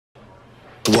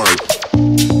the word.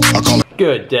 I call it.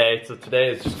 Good day. So today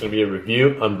is just going to be a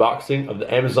review, unboxing of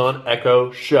the Amazon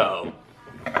Echo Show.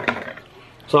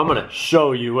 So I'm going to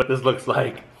show you what this looks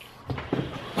like.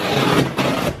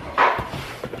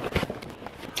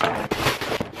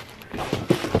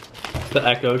 It's the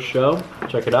Echo Show.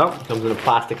 Check it out. It comes in a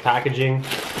plastic packaging,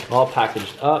 all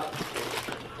packaged up.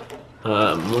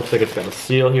 Looks like it's got a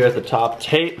seal here at the top,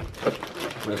 tape.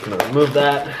 I'm just going to remove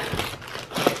that.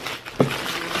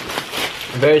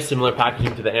 Very similar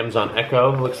packaging to the Amazon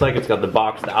Echo. Looks like it's got the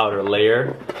box, the outer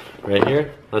layer right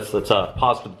here. Let's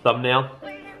pause for the thumbnail.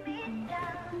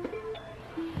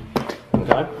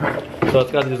 Okay. So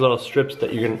it's got these little strips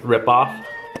that you can rip off.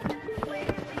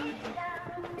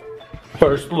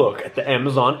 First look at the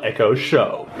Amazon Echo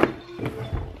Show.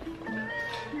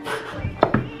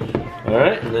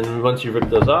 Alright, and then once you rip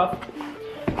those off,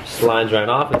 it slides right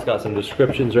off. It's got some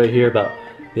descriptions right here about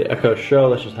the Echo Show.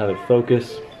 Let's just have it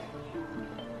focus.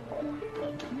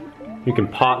 You can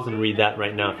pause and read that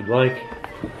right now if you'd like.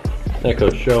 Echo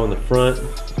Show in the front.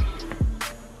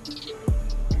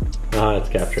 It's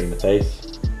capturing the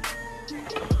face.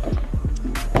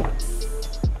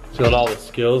 It's got all the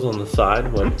skills on the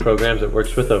side, what programs it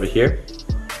works with over here.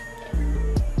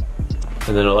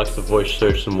 And then Alexa voice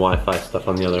search, some Wi-Fi stuff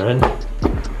on the other end.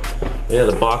 But yeah,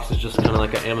 the box is just kind of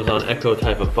like an Amazon Echo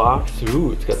type of box.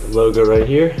 Ooh, it's got the logo right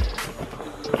here.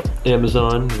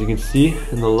 Amazon, as you can see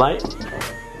in the light.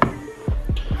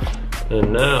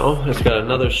 And now it's got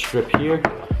another strip here.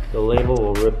 The label,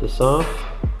 will rip this off.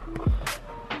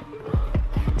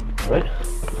 Alright.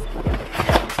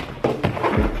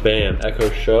 Bam, Echo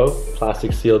Show,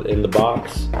 plastic sealed in the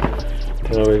box.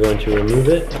 Now we're going to remove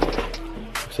it.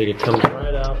 Looks like it comes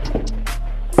right out.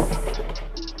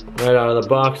 Right out of the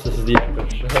box. This is the Echo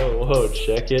Show. Whoa,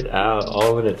 check it out.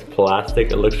 All in its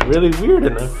plastic. It looks really weird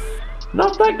and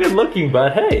not that good looking,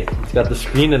 but hey, it's got the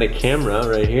screen and a camera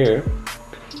right here.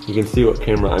 You can see what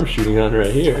camera I'm shooting on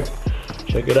right here.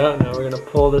 Check it out. Now we're gonna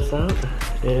pull this out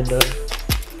and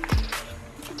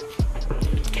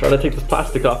try to take this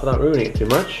plastic off without ruining it too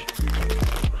much.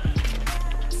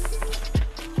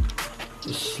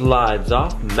 Just slides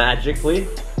off magically.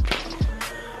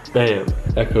 Bam,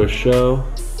 Echo Show.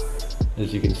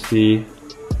 As you can see,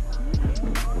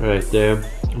 right there,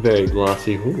 very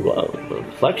glossy. Ooh, wow,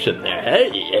 reflection there.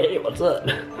 Hey, what's up?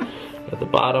 At the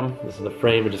bottom, this is the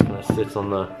frame. It just kind of sits on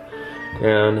the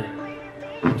ground.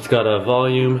 It's got a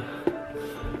volume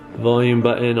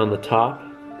button on the top.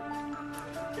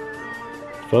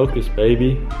 Focus,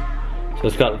 baby. So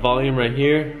it's got volume right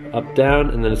here, up,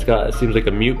 down, and then it's got, it seems like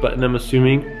a mute button, I'm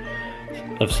assuming,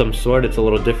 of some sort. It's a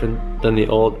little different than the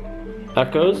old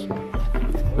Echoes.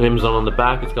 Amazon on the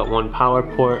back, it's got one power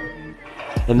port.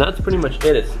 And that's pretty much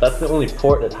it. That's the only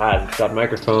port it has. It's got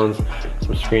microphones,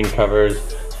 some screen covers,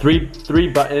 three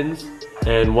buttons,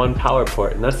 and one power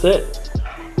port, and that's it.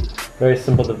 Very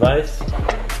simple device.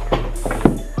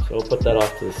 So we'll put that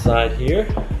off to the side here.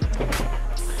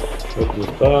 Open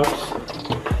this box.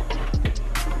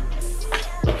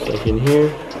 Looks like in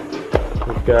here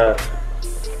we've got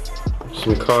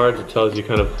some cards. It tells you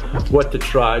kind of what to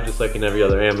try, just like in every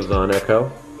other Amazon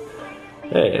Echo.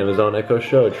 Hey, Amazon Echo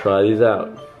Show, try these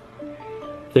out.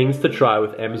 Things to try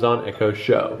with Amazon Echo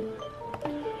Show.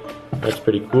 That's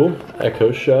pretty cool.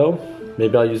 Echo Show.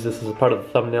 Maybe I'll use this as a part of the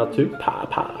thumbnail too.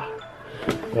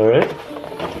 Alright.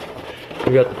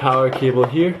 We got the power cable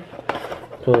here.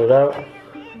 Pull it out.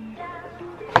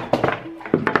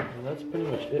 And that's pretty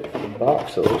much it for the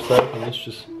box, it looks like. And this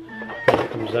just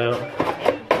comes out.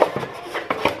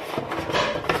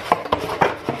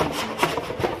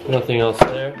 Nothing else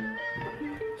there.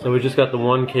 So we just got the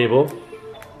one cable.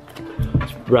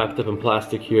 It's wrapped up in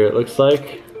plastic here, it looks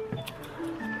like.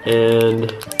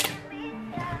 And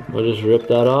we'll just rip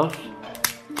that off.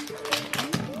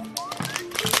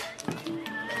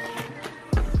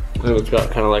 And it's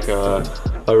got kind of like a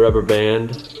rubber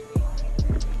band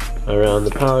around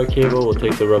the power cable. We'll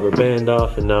take the rubber band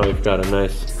off, and now we've got a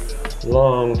nice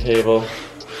long cable.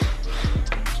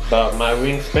 It's about my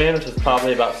wingspan, which is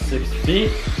probably about 6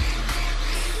 feet.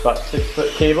 About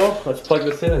 6-foot cable. Let's plug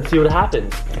this in and see what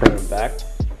happens. Turn back.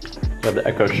 We have the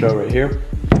Echo Show right here.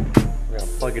 We're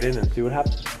gonna plug it in and see what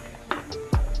happens.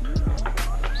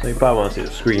 So you probably want to see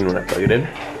the screen when I plug it in.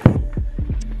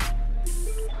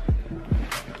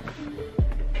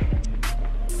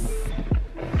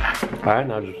 Alright,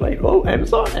 now just play. Oh,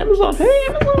 Amazon, hey Amazon,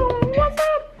 what's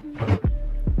up?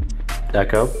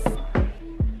 Echo.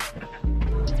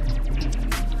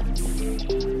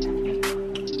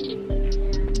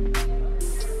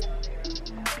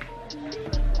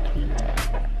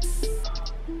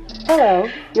 Hello,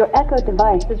 your Echo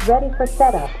device is ready for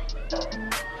setup.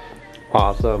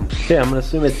 Awesome. Okay, I'm gonna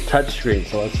assume it's touchscreen,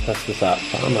 so let's test this out.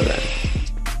 I'm gonna.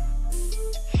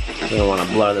 I don't want to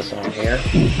blur this on here.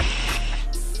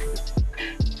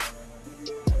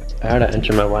 I had to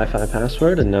enter my Wi-Fi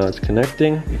password, and now it's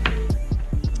connecting.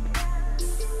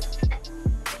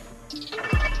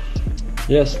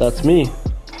 Yes, that's me.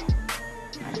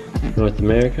 North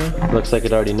America. Looks like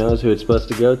it already knows who it's supposed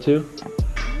to go to.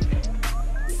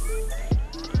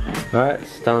 Alright,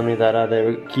 it's telling me that they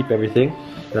would keep everything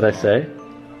that I say.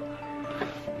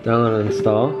 Download and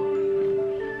install.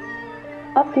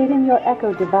 Updating your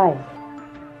Echo device.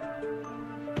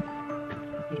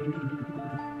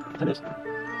 That is.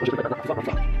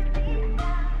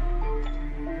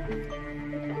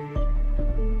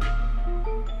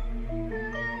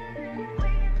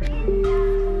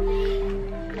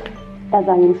 As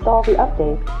I install the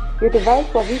update, your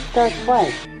device will restart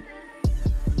twice.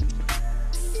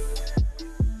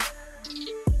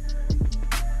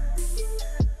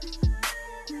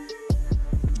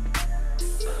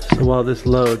 So while this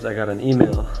loads, I got an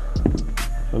email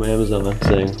from Amazon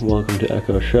saying, "Welcome to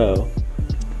Echo Show."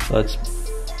 Let's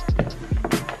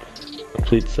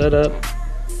complete setup,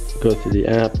 go through the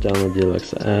app, download the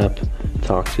Alexa app,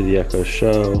 talk to the Echo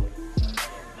Show,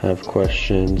 have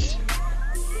questions,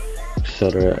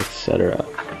 etc., etc.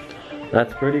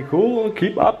 That's pretty cool.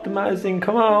 Keep optimizing.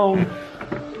 Come on.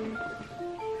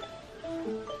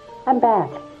 I'm back.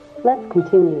 Let's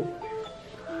continue.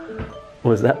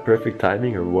 Was that perfect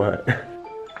timing or what?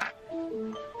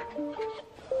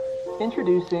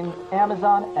 Introducing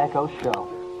Amazon Echo Show.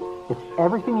 It's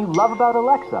everything you love about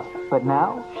Alexa, but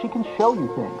now she can show you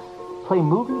things. Play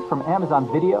movies from Amazon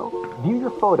Video, view your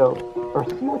photos, or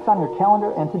see what's on your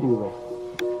calendar and to-do list.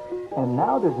 And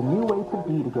now there's a new way to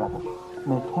be together.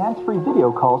 Make hands-free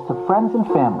video calls to friends and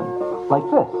family, like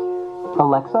this.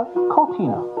 Alexa, call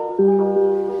Tina.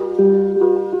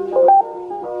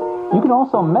 You can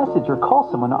also message or call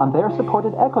someone on their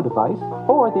supported Echo device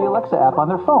or the Alexa app on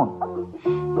their phone.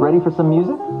 Ready for some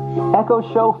music? Echo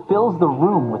Show fills the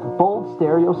room with bold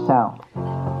stereo sound.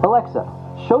 Alexa,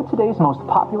 show today's most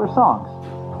popular songs.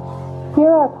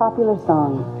 Here are popular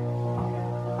songs.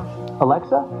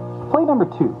 Alexa, play number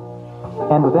 2.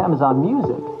 And with Amazon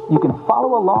Music, you can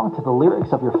follow along to the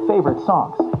lyrics of your favorite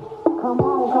songs. Come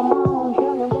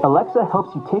on. Alexa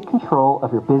helps you take control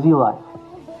of your busy life.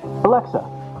 Alexa,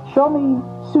 show me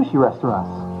sushi restaurants.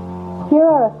 Here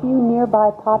are a few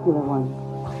nearby popular ones.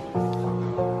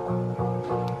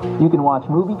 You can watch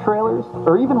movie trailers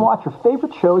or even watch your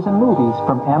favorite shows and movies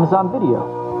from Amazon Video.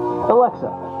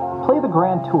 Alexa, play the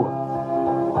Grand Tour.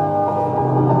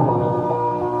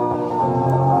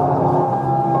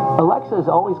 Alexa is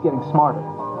always getting smarter.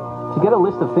 To get a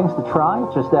list of things to try,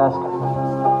 just ask,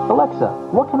 Alexa,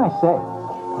 what can I say?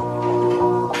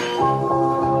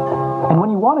 And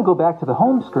when you want to go back to the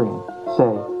home screen,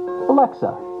 say,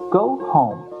 Alexa, go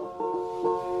home.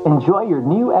 Enjoy your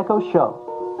new Echo Show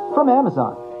from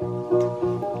Amazon.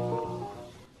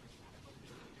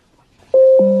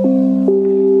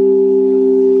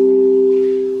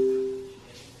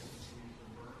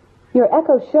 Your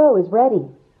Echo Show is ready.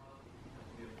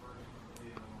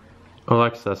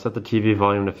 Alexa, set the TV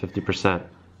volume to 50%.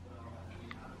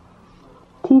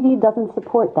 TV doesn't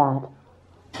support that.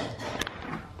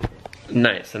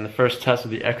 Nice, and the first test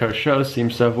of the Echo Show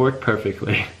seems to have worked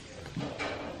perfectly.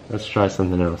 Let's try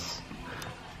something else.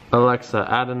 Alexa,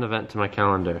 add an event to my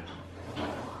calendar.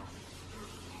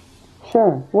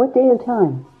 Sure. What day and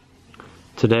time?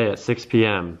 Today at 6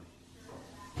 p.m.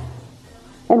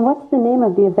 And what's the name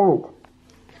of the event?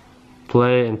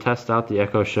 Play and test out the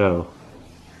Echo Show.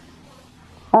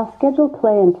 I'll schedule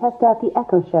play and test out the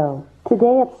Echo Show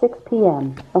today at 6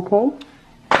 p.m., okay?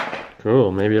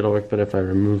 Cool, maybe it'll work better if I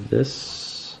remove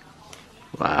this.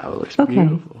 Wow, it looks Okay,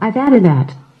 beautiful. I've added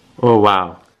that. Oh,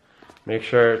 wow. Make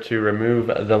sure to remove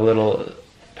the little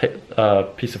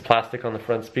piece of plastic on the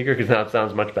front speaker because now it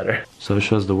sounds much better. So it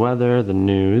shows the weather, the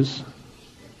news.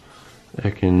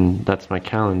 That's my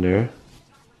calendar.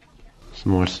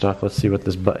 Some more stuff. Let's see what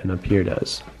this button up here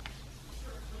does.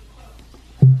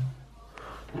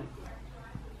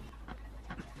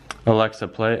 Alexa,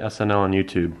 play SNL on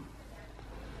YouTube.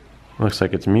 Looks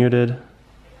like it's muted.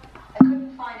 I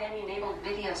couldn't find any enabled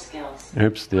video skills.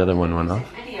 Oops, the other one went off.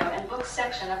 Video and books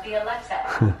section of the Alexa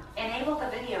app. Enable the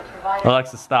video provider.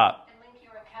 Alexa, stop. And link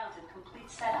your account and complete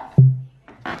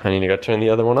setup. I need to go turn the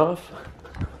other one off.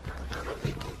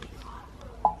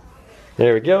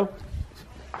 There we go.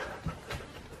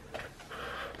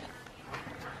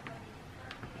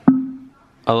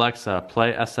 Alexa,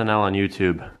 play SNL on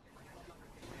YouTube.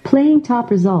 Playing top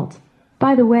result.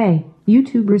 By the way,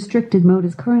 YouTube restricted mode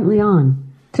is currently on.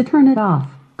 To turn it off,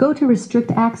 Go to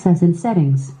Restrict Access in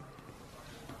Settings.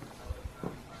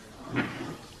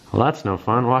 Well, that's no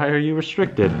fun. Why are you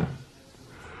restricted?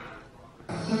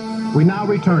 We now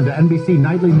return to NBC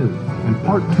Nightly News and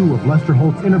part 2 of Lester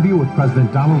Holt's interview with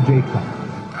President Donald J. Trump.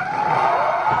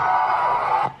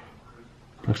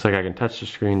 Looks like I can touch the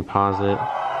screen, pause it,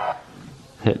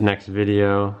 hit next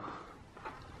video.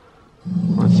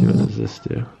 Let's see, what does this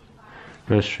do?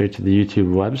 Go straight to the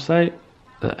YouTube website.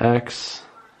 The X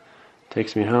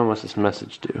takes me home. What's this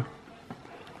message do?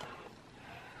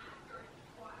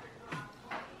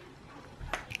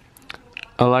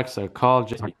 Alexa, call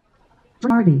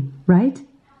Marty, right?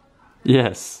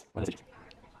 Yes.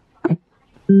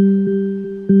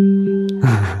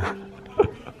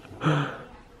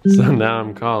 So now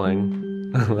I'm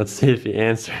calling. Let's see if he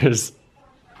answers.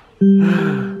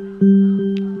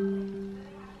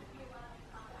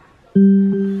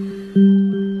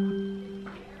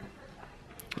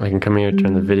 I can come here,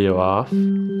 turn the video off.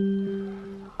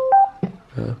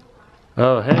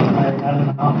 Oh, hey.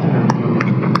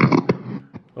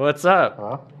 What's up?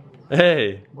 Hello?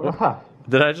 Hey. What?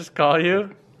 Did I just call you?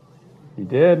 You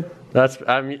did?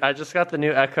 I just got the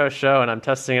new Echo Show and I'm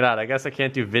testing it out. I guess I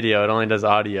can't do video, it only does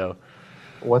audio.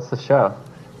 What's the show?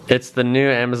 It's the new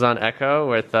Amazon Echo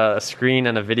with a screen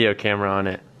and a video camera on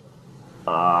it.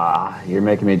 You're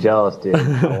making me jealous, dude.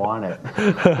 I want it.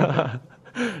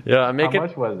 Yeah, How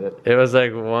much was it? It was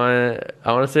like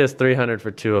I want to say it's $300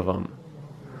 for 2 of them.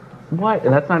 What?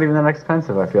 And that's not even that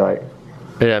expensive, I feel like.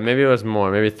 Yeah, maybe it was more,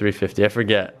 maybe $350. I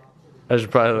forget. I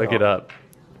should probably look it up.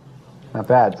 Not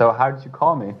bad. So how did you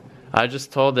call me? I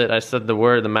just told it, I said the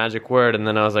magic word, and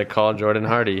then I was like, call Jordan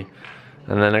Hardy.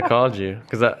 And then I called you.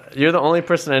 Because you're the only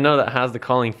person I know that has the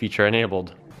calling feature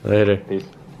enabled. Later. Peace.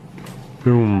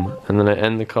 Boom. And then I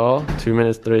end the call. 2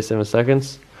 minutes, 37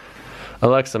 seconds.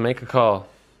 Alexa, make a call.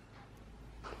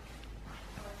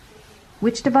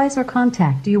 Which device or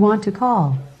contact do you want to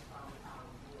call?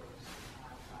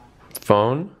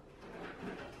 Phone?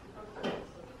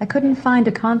 I couldn't find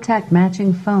a contact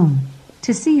matching phone.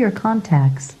 To see your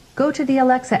contacts, go to the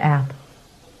Alexa app.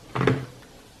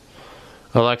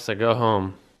 Alexa, go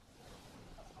home.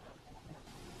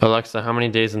 Alexa, how many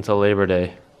days until Labor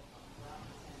Day?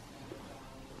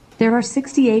 There are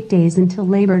 68 days until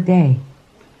Labor Day.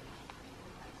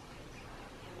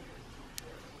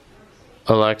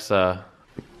 Alexa,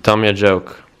 tell me a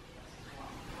joke.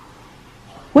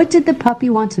 What did the puppy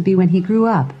want to be when he grew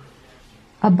up?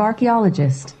 A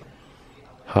barchaeologist.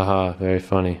 Haha, very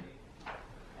funny.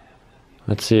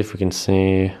 Let's see if we can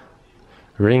see.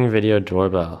 Ring video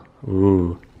doorbell.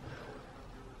 Ooh.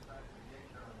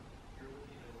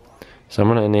 So I'm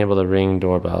going to enable the Ring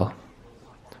doorbell.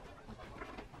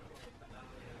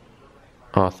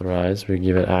 Authorize. We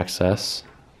give it access.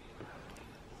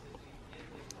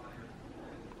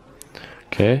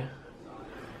 Okay.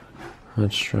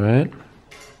 Let's try it.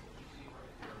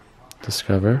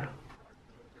 Discover.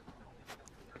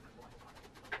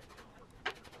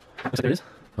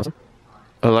 Awesome.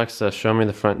 Alexa, show me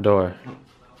the front door.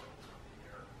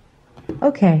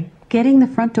 Okay, getting the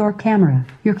front door camera.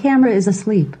 Your camera is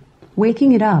asleep.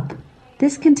 Waking it up.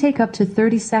 This can take up to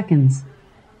 30 seconds.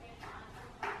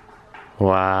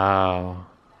 Wow.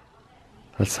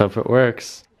 Let's hope it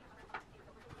works.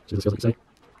 Looks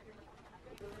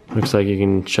like you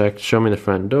can show me the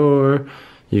front door.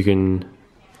 You can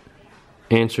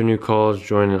answer new calls,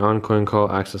 join an ongoing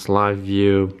call, access live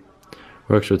view.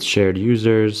 Works with shared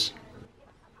users.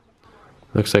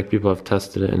 Looks like people have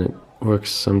tested it and it works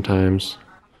sometimes.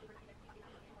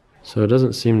 So it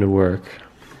doesn't seem to work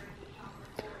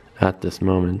at this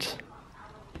moment.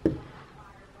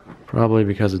 Probably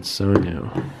because it's so new.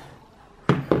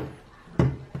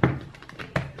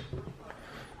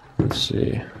 Let's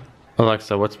see.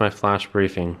 Alexa, what's my flash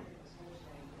briefing?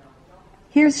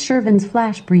 Here's Shervin's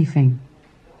flash briefing.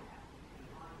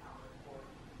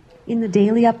 In the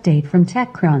daily update from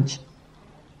TechCrunch.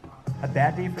 A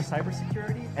bad day for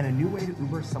cybersecurity and a new way to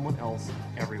Uber someone else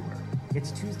everywhere.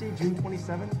 It's Tuesday, June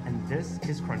 27th, and this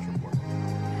is Crunch Report.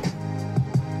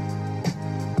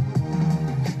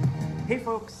 Hey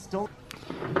folks, still...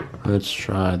 Let's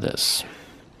try this.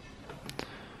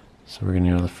 So we're going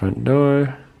to go to the front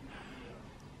door.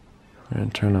 We're going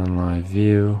to turn on live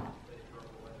view.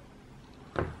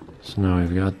 So now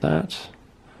we've got that.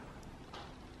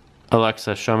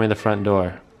 Alexa, show me the front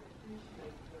door.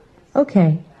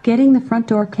 Okay, getting the front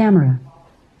door camera.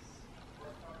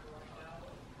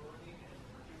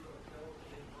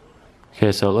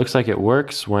 Okay, so it looks like it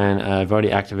works when I've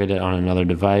already activated it on another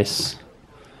device.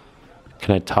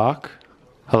 Can I talk?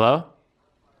 Hello?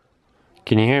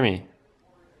 Can you hear me?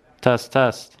 Test,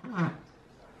 test.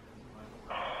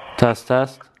 Test,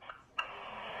 test.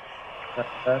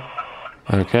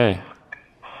 Okay.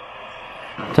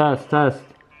 Test, test.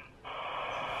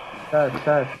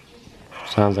 Test.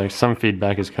 Sounds like some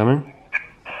feedback is coming.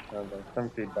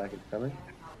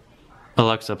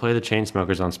 Alexa, play the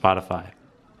Chainsmokers on Spotify.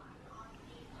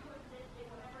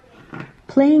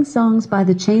 Playing songs by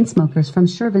the Chainsmokers from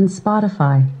Shervin's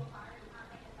Spotify.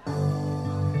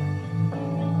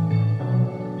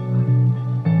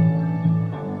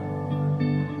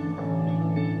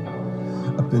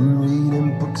 I've been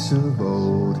reading books of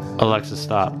old. Alexa,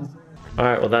 stop.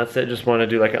 Alright, well that's it. Just want to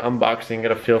do like an unboxing,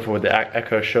 get a feel for what the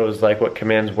Echo Show is like, what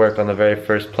commands work on the very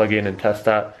first plug-in and test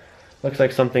out. Looks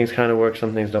like some things kind of work,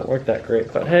 some things don't work that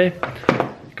great, but hey,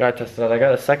 gotta test it out. I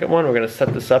got a second one. We're gonna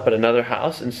set this up at another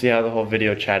house and see how the whole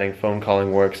video chatting, phone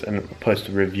calling works, and post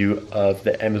a review of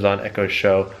the Amazon Echo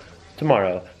Show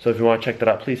tomorrow. So if you want to check that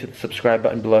out, please hit the subscribe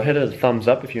button below. Hit it a thumbs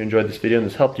up if you enjoyed this video and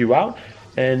this helped you out,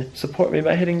 and support me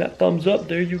by hitting that thumbs up.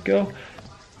 There you go.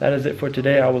 That is it for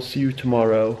today. I will see you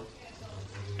tomorrow.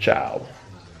 Ciao.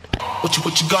 What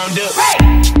you gonna do?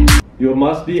 You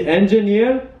must be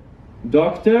engineer,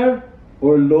 doctor,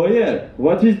 or lawyer.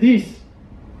 What is this?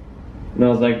 And I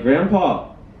was like,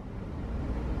 Grandpa,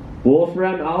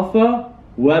 Wolfram Alpha,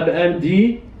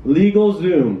 WebMD, Legal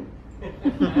Zoom.